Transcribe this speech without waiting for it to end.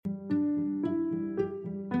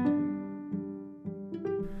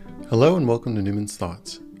Hello and welcome to Newman's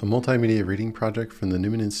Thoughts, a multimedia reading project from the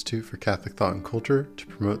Newman Institute for Catholic Thought and Culture to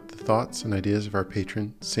promote the thoughts and ideas of our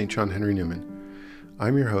patron, St. John Henry Newman.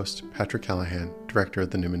 I'm your host, Patrick Callahan, Director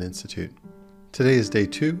at the Newman Institute. Today is day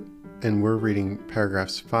 2, and we're reading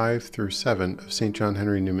paragraphs 5 through 7 of St. John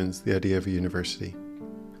Henry Newman's The Idea of a University.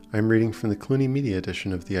 I'm reading from the Cluny Media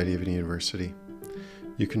edition of The Idea of a University.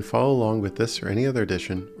 You can follow along with this or any other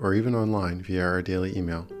edition, or even online via our daily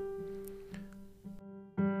email.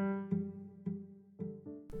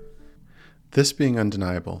 This being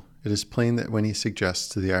undeniable, it is plain that when he suggests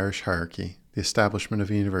to the Irish hierarchy the establishment of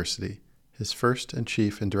a university, his first and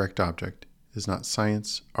chief and direct object is not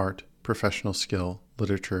science, art, professional skill,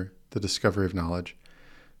 literature, the discovery of knowledge,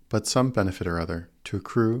 but some benefit or other to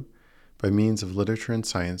accrue, by means of literature and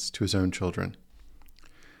science, to his own children.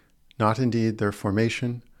 Not indeed their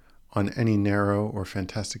formation on any narrow or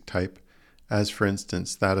fantastic type, as for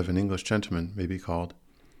instance that of an English gentleman may be called,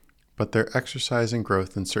 but their exercise and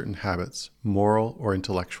growth in certain habits, moral or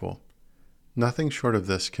intellectual. Nothing short of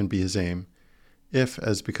this can be his aim, if,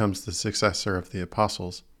 as becomes the successor of the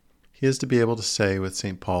apostles, he is to be able to say with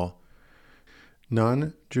St. Paul,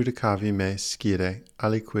 Non judicavi me scire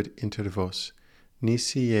aliquid inter vos,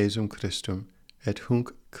 nisi Jesum Christum et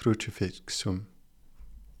hunc crucifixum.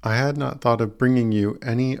 I had not thought of bringing you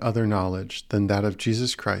any other knowledge than that of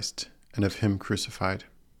Jesus Christ and of him crucified.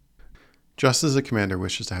 Just as a commander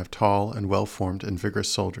wishes to have tall and well-formed and vigorous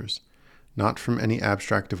soldiers, not from any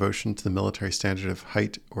abstract devotion to the military standard of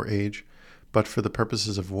height or age, but for the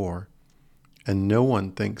purposes of war, and no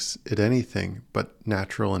one thinks it anything but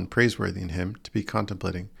natural and praiseworthy in him to be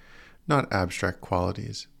contemplating, not abstract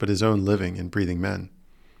qualities, but his own living and breathing men.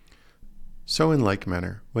 So in like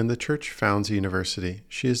manner, when the Church founds a university,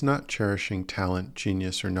 she is not cherishing talent,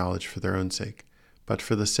 genius, or knowledge for their own sake, but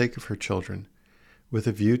for the sake of her children, with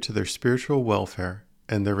a view to their spiritual welfare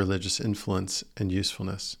and their religious influence and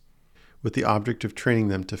usefulness, with the object of training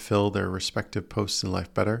them to fill their respective posts in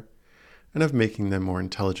life better, and of making them more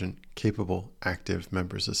intelligent, capable, active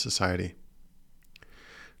members of society.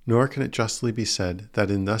 Nor can it justly be said that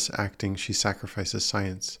in thus acting she sacrifices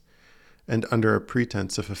science, and under a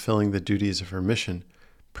pretense of fulfilling the duties of her mission,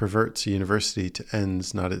 perverts a university to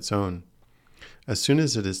ends not its own, as soon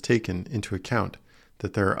as it is taken into account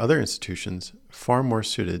that there are other institutions far more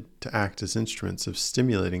suited to act as instruments of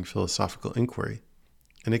stimulating philosophical inquiry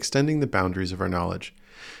and extending the boundaries of our knowledge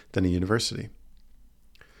than a university.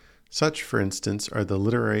 Such, for instance, are the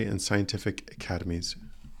literary and scientific academies,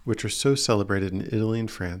 which are so celebrated in Italy and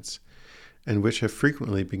France, and which have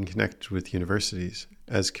frequently been connected with universities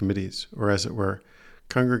as committees, or as it were,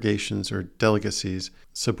 congregations or delegacies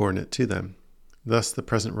subordinate to them. Thus the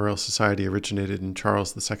present Royal Society originated in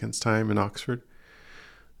Charles II's time in Oxford.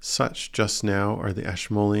 Such just now are the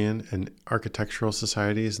Ashmolean and architectural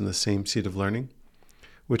societies in the same seat of learning,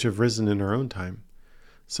 which have risen in our own time.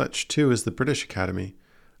 Such, too, is the British Academy,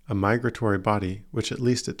 a migratory body which at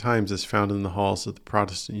least at times is found in the halls of the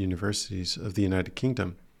Protestant universities of the United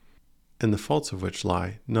Kingdom, and the faults of which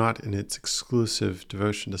lie not in its exclusive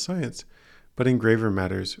devotion to science, but in graver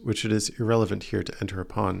matters which it is irrelevant here to enter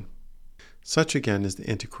upon. Such again is the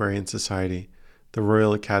Antiquarian Society, the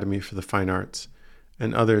Royal Academy for the Fine Arts,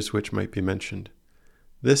 and others which might be mentioned.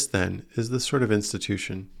 This, then, is the sort of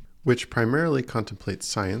institution which primarily contemplates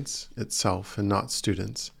science itself and not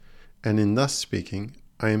students, and in thus speaking,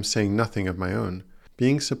 I am saying nothing of my own,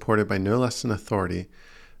 being supported by no less an authority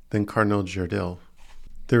than Cardinal Gerdil.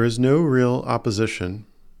 There is no real opposition,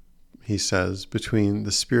 he says, between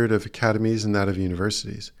the spirit of academies and that of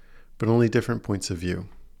universities, but only different points of view.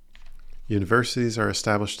 Universities are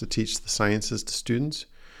established to teach the sciences to students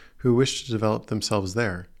who wish to develop themselves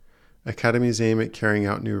there. Academies aim at carrying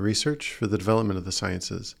out new research for the development of the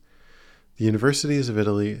sciences. The universities of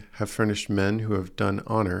Italy have furnished men who have done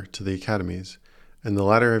honor to the academies, and the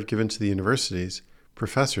latter have given to the universities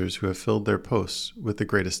professors who have filled their posts with the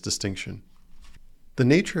greatest distinction. The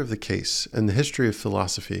nature of the case and the history of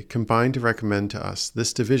philosophy combine to recommend to us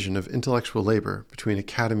this division of intellectual labor between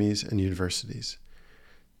academies and universities.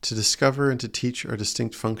 To discover and to teach are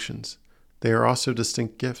distinct functions. They are also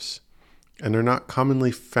distinct gifts, and are not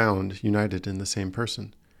commonly found united in the same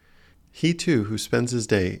person. He, too, who spends his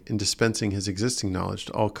day in dispensing his existing knowledge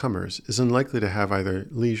to all comers is unlikely to have either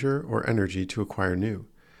leisure or energy to acquire new.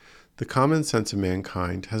 The common sense of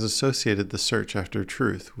mankind has associated the search after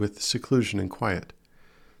truth with seclusion and quiet.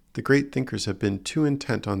 The great thinkers have been too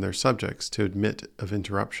intent on their subjects to admit of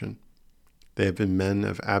interruption. They have been men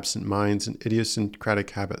of absent minds and idiosyncratic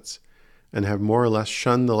habits, and have more or less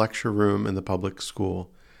shunned the lecture room and the public school.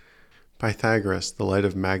 Pythagoras, the light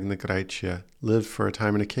of Magna Graecia, lived for a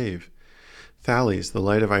time in a cave. Thales, the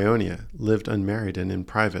light of Ionia, lived unmarried and in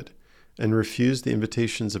private, and refused the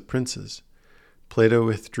invitations of princes. Plato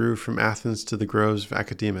withdrew from Athens to the groves of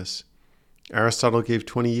Academus. Aristotle gave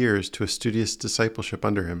 20 years to a studious discipleship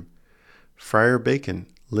under him. Friar Bacon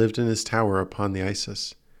lived in his tower upon the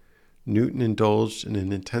Isis. Newton indulged in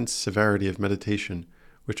an intense severity of meditation,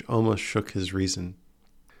 which almost shook his reason.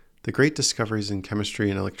 The great discoveries in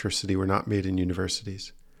chemistry and electricity were not made in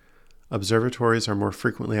universities. Observatories are more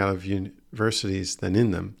frequently out of universities than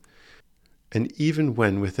in them, and even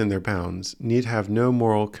when within their bounds, need have no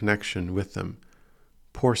moral connection with them.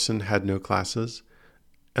 Porson had no classes.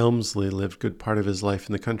 Elmsley lived good part of his life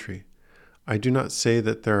in the country. I do not say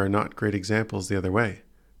that there are not great examples the other way.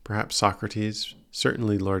 Perhaps Socrates,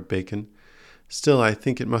 certainly Lord Bacon. Still, I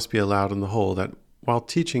think it must be allowed on the whole that while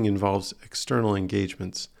teaching involves external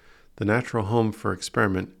engagements, the natural home for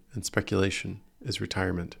experiment and speculation is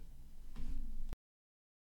retirement.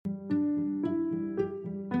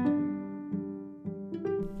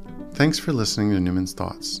 Thanks for listening to Newman's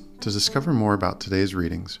Thoughts. To discover more about today's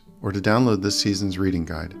readings or to download this season's reading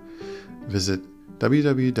guide, visit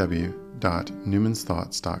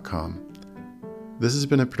www.newmansthoughts.com. This has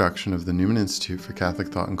been a production of the Newman Institute for Catholic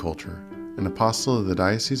Thought and Culture, an apostle of the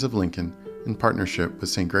Diocese of Lincoln in partnership with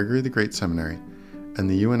St. Gregory the Great Seminary and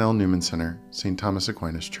the UNL Newman Center, St. Thomas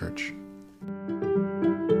Aquinas Church.